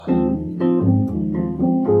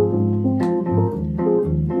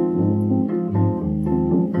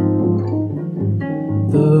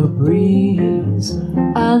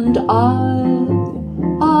and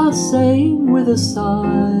I are saying with a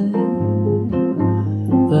sigh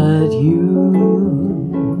that you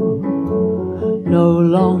no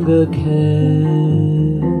longer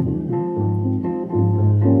care.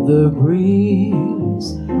 The breeze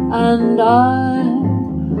and I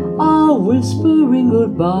are whispering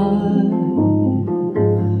goodbye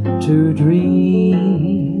to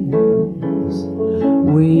dreams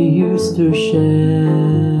we used to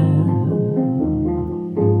share.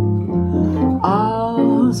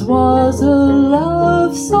 Ours was a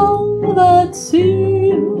love song that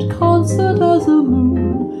seemed constant as the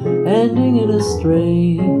moon, ending in a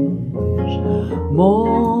strange,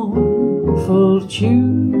 mournful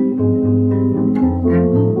tune.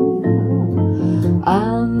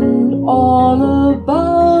 And all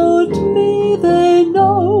about me they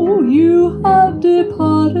know you have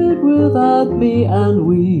departed without me, and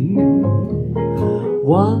we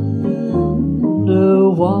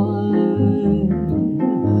wonder why.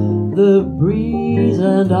 The breeze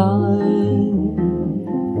and I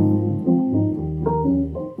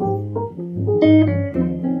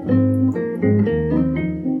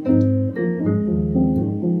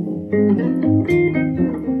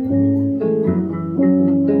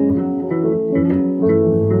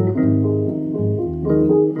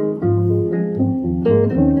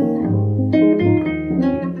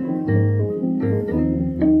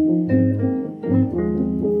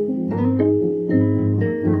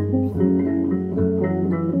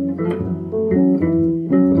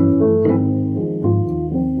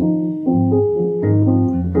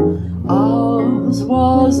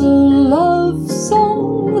was a love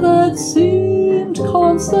song that seemed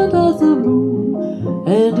constant as the moon,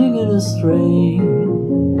 ending in a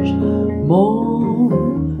strange,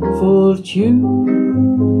 mournful tune.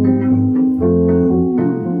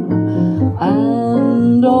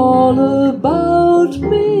 And all about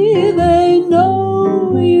me they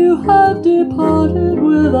know you have departed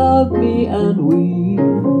without me, and we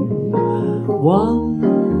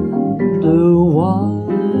wonder why.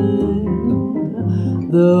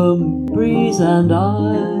 The breeze and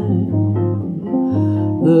I,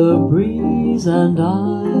 the breeze and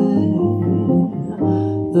I,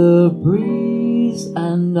 the breeze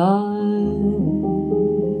and I.